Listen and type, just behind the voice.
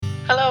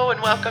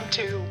Hello and welcome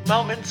to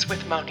Moments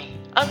with Moni.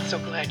 I'm so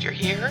glad you're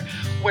here,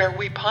 where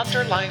we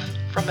ponder life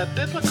from a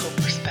biblical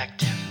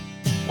perspective,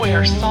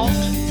 where salt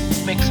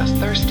makes us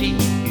thirsty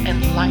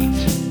and light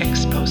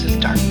exposes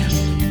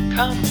darkness.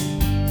 Come,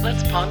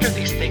 let's ponder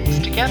these things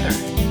together.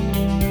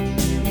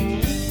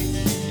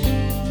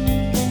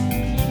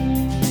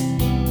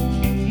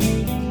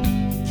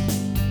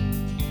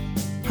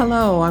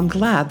 Hello, I'm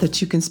glad that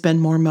you can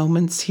spend more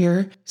moments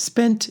here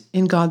spent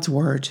in God's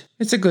Word.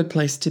 It's a good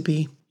place to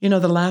be. You know,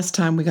 the last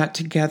time we got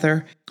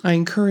together, I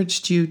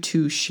encouraged you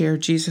to share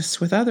Jesus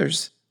with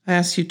others. I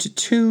asked you to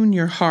tune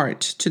your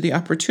heart to the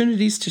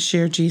opportunities to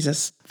share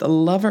Jesus, the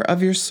lover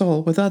of your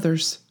soul, with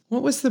others.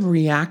 What was the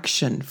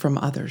reaction from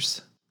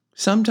others?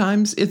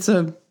 Sometimes it's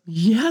a,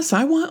 yes,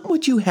 I want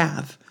what you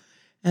have.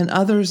 And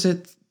others,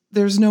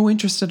 there's no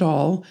interest at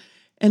all.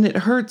 And it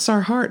hurts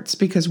our hearts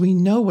because we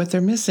know what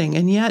they're missing.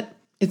 And yet,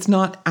 it's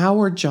not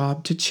our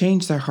job to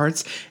change their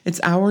hearts.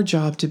 It's our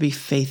job to be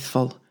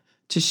faithful,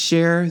 to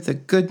share the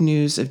good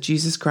news of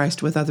Jesus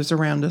Christ with others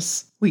around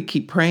us. We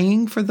keep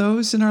praying for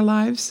those in our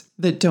lives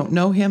that don't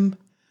know Him,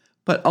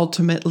 but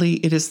ultimately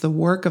it is the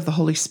work of the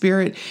Holy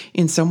Spirit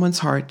in someone's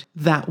heart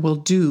that will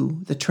do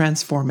the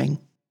transforming.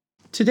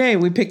 Today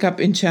we pick up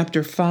in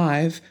chapter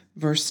 5,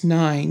 verse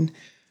 9.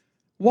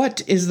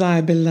 What is thy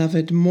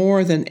beloved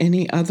more than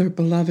any other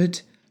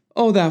beloved,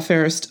 O thou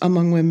fairest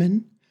among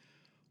women?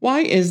 Why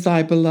is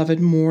thy beloved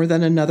more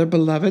than another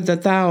beloved,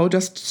 that thou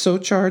dost so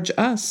charge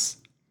us?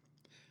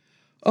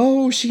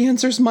 Oh, she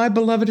answers, my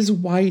beloved is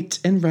white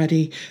and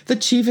ruddy, the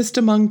chiefest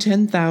among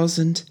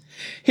 10,000.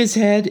 His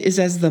head is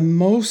as the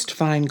most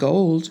fine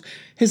gold.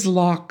 His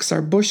locks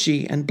are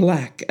bushy and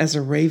black as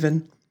a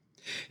raven.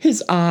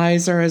 His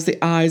eyes are as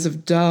the eyes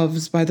of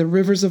doves by the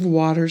rivers of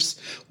waters,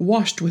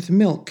 washed with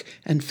milk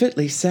and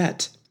fitly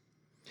set.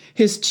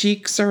 His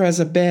cheeks are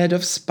as a bed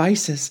of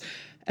spices,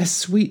 as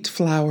sweet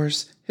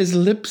flowers, his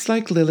lips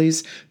like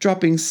lilies,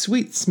 dropping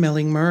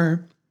sweet-smelling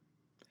myrrh.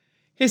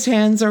 His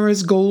hands are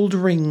as gold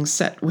rings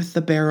set with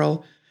the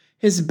beryl.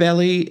 His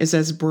belly is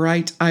as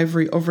bright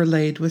ivory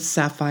overlaid with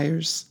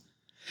sapphires.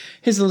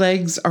 His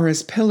legs are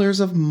as pillars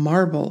of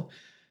marble,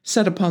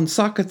 set upon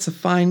sockets of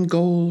fine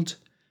gold.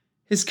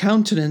 His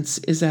countenance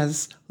is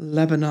as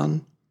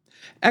Lebanon,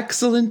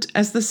 excellent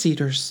as the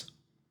cedars.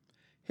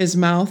 His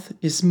mouth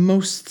is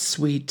most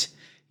sweet,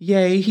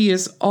 yea, he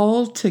is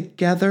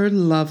altogether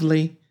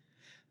lovely.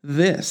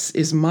 This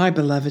is my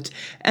beloved,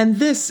 and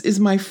this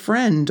is my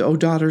friend, O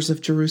daughters of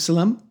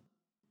Jerusalem.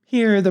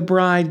 Here the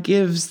bride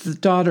gives the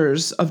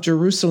daughters of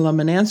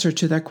Jerusalem an answer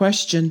to their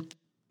question.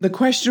 The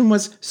question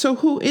was, so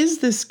who is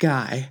this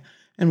guy?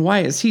 And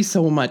why is he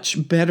so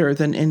much better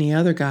than any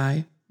other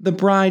guy? The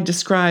bride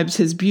describes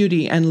his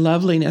beauty and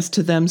loveliness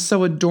to them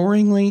so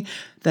adoringly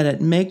that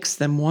it makes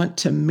them want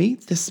to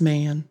meet this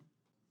man.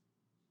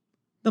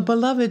 The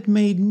beloved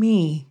made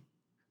me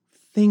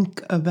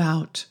think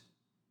about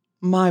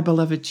my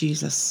beloved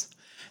Jesus,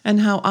 and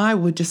how I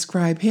would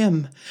describe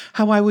him,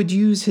 how I would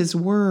use his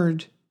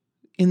word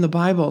in the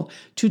Bible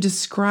to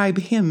describe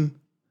him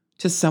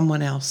to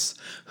someone else.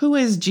 Who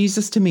is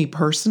Jesus to me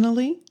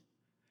personally?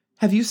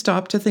 Have you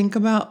stopped to think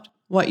about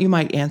what you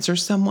might answer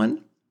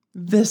someone?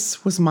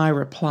 This was my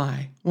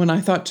reply when I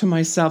thought to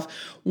myself,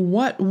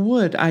 what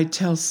would I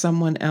tell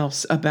someone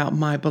else about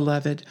my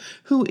beloved?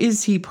 Who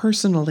is he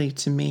personally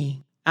to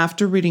me?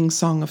 After reading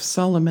Song of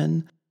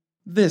Solomon,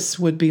 this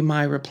would be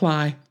my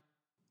reply.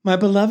 My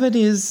beloved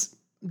is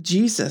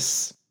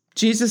Jesus.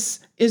 Jesus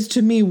is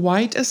to me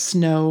white as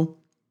snow.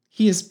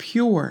 He is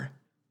pure,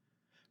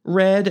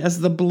 red as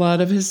the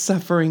blood of his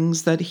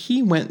sufferings that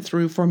he went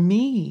through for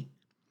me.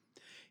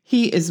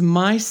 He is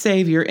my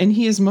Savior, and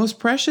he is most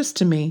precious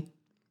to me.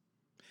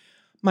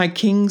 My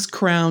king's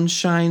crown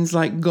shines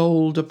like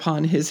gold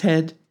upon his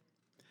head.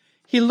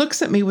 He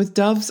looks at me with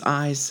dove's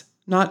eyes,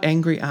 not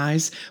angry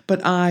eyes,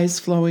 but eyes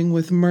flowing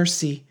with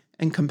mercy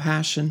and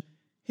compassion.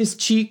 His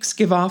cheeks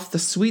give off the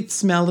sweet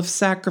smell of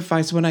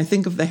sacrifice when I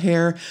think of the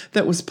hair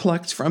that was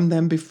plucked from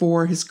them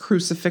before his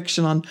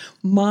crucifixion on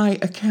my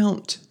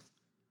account.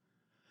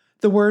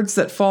 The words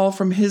that fall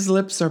from his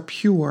lips are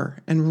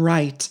pure and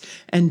right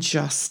and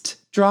just,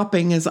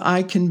 dropping as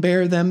I can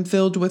bear them,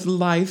 filled with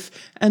life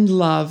and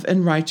love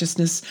and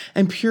righteousness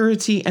and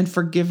purity and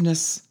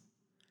forgiveness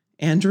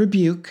and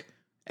rebuke,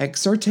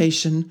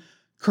 exhortation,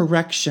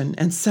 correction,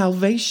 and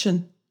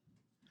salvation.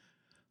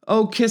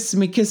 Oh, kiss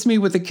me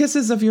with the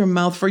kisses of your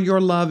mouth, for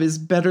your love is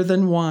better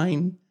than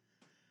wine.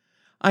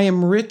 I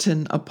am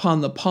written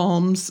upon the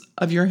palms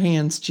of your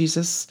hands,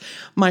 Jesus.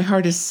 My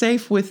heart is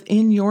safe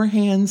within your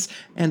hands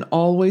and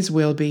always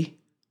will be.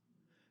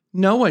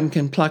 No one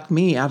can pluck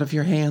me out of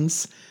your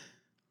hands.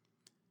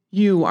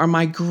 You are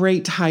my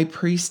great high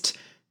priest,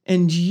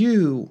 and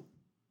you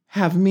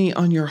have me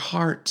on your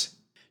heart.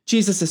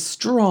 Jesus is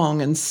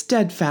strong and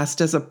steadfast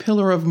as a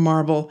pillar of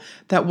marble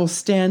that will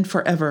stand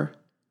forever.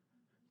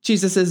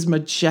 Jesus is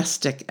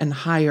majestic and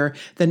higher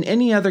than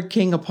any other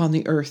king upon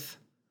the earth.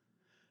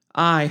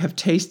 I have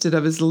tasted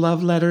of his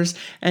love letters,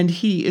 and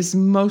he is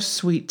most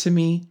sweet to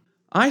me.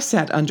 I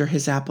sat under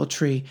his apple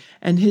tree,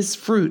 and his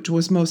fruit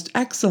was most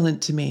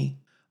excellent to me.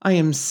 I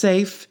am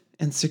safe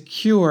and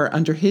secure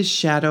under his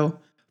shadow.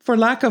 For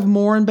lack of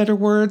more and better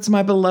words,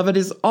 my beloved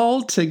is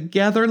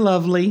altogether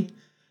lovely.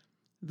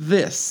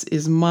 This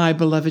is my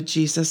beloved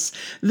Jesus.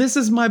 This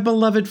is my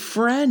beloved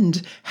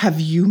friend. Have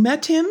you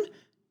met him?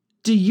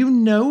 Do you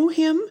know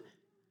him?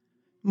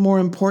 More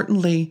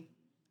importantly,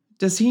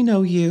 does he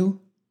know you?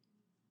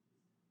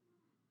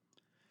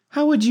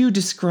 How would you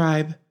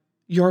describe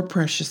your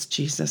precious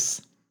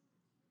Jesus?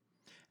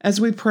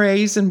 As we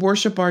praise and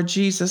worship our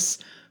Jesus,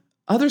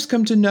 others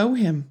come to know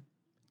him.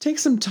 Take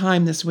some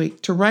time this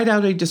week to write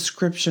out a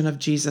description of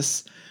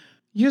Jesus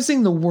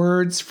using the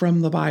words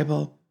from the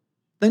Bible.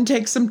 Then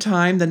take some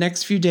time the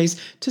next few days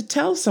to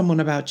tell someone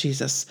about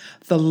Jesus,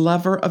 the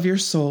lover of your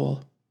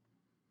soul.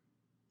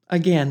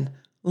 Again,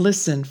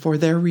 listen for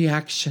their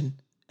reaction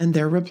and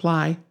their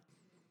reply.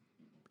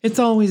 It's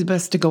always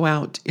best to go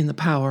out in the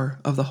power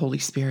of the Holy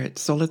Spirit,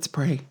 so let's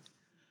pray.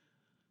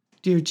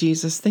 Dear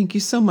Jesus, thank you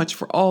so much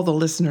for all the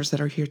listeners that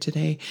are here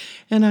today,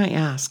 and I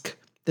ask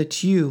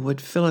that you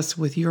would fill us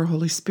with your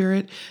Holy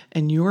Spirit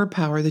and your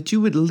power, that you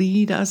would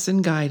lead us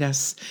and guide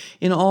us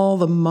in all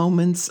the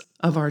moments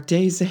of our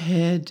days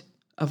ahead,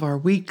 of our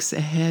weeks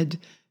ahead,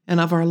 and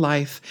of our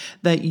life,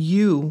 that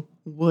you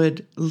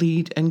would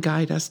lead and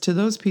guide us to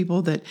those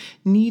people that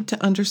need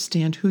to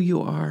understand who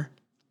you are,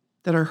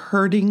 that are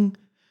hurting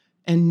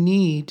and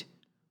need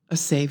a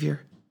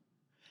Savior.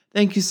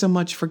 Thank you so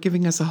much for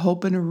giving us a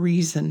hope and a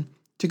reason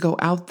to go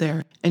out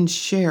there and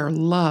share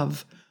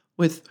love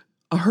with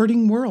a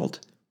hurting world.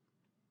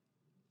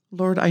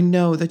 Lord, I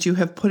know that you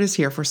have put us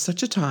here for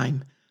such a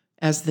time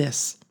as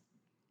this.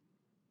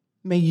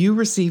 May you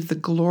receive the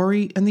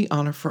glory and the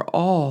honor for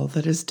all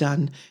that is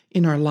done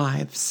in our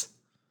lives.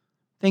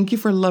 Thank you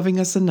for loving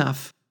us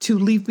enough to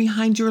leave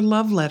behind your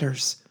love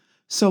letters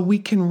so we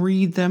can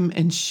read them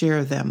and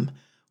share them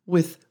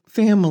with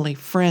family,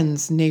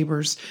 friends,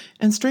 neighbors,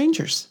 and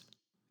strangers.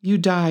 You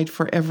died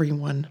for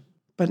everyone,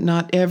 but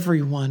not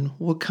everyone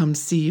will come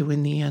see you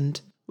in the end.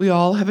 We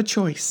all have a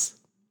choice.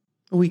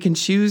 We can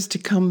choose to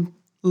come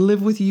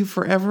live with you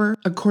forever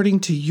according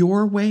to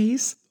your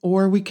ways,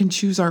 or we can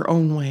choose our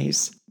own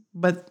ways.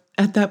 But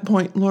at that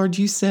point, Lord,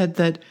 you said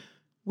that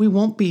we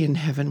won't be in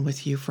heaven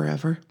with you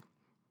forever.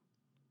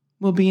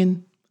 We'll be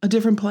in a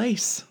different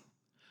place,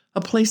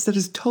 a place that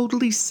is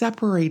totally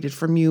separated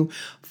from you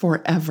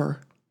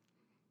forever.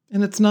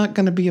 And it's not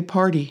going to be a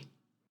party.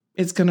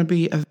 It's going to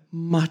be a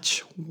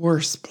much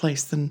worse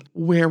place than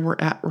where we're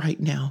at right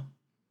now.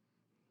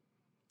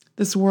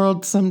 This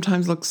world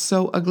sometimes looks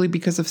so ugly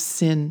because of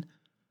sin.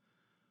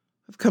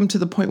 I've come to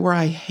the point where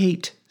I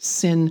hate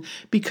sin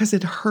because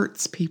it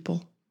hurts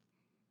people.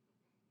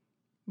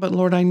 But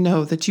Lord, I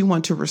know that you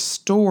want to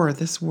restore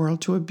this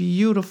world to a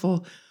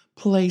beautiful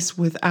place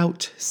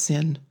without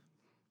sin.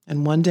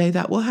 And one day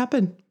that will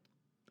happen.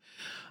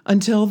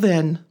 Until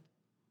then,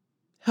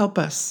 help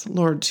us,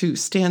 Lord, to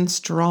stand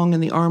strong in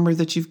the armor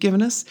that you've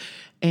given us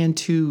and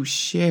to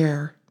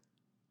share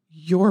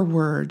your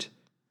word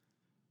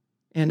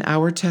and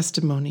our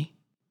testimony,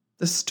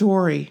 the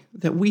story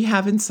that we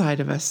have inside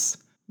of us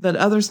that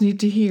others need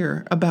to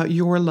hear about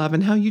your love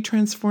and how you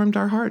transformed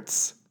our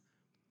hearts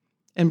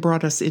and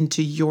brought us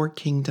into your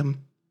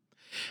kingdom.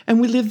 And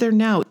we live there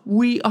now.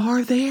 We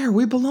are there.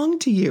 We belong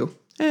to you.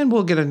 And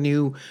we'll get a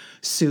new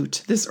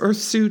suit. This earth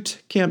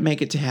suit can't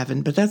make it to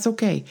heaven, but that's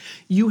okay.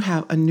 You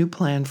have a new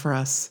plan for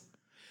us.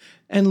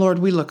 And Lord,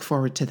 we look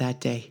forward to that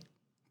day.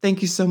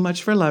 Thank you so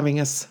much for loving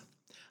us.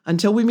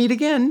 Until we meet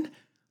again,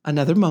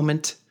 another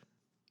moment.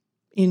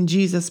 In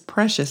Jesus'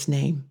 precious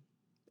name,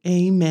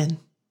 amen.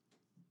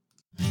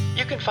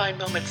 You can find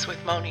Moments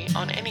with Moni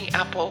on any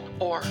Apple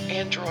or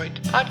Android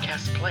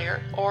podcast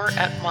player, or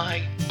at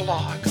my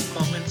blog,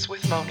 Moments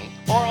with Moni,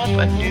 or on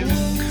a new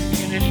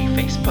community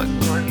Facebook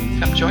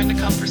group. Come join the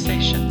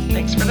conversation.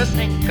 Thanks for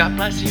listening. God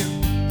bless you.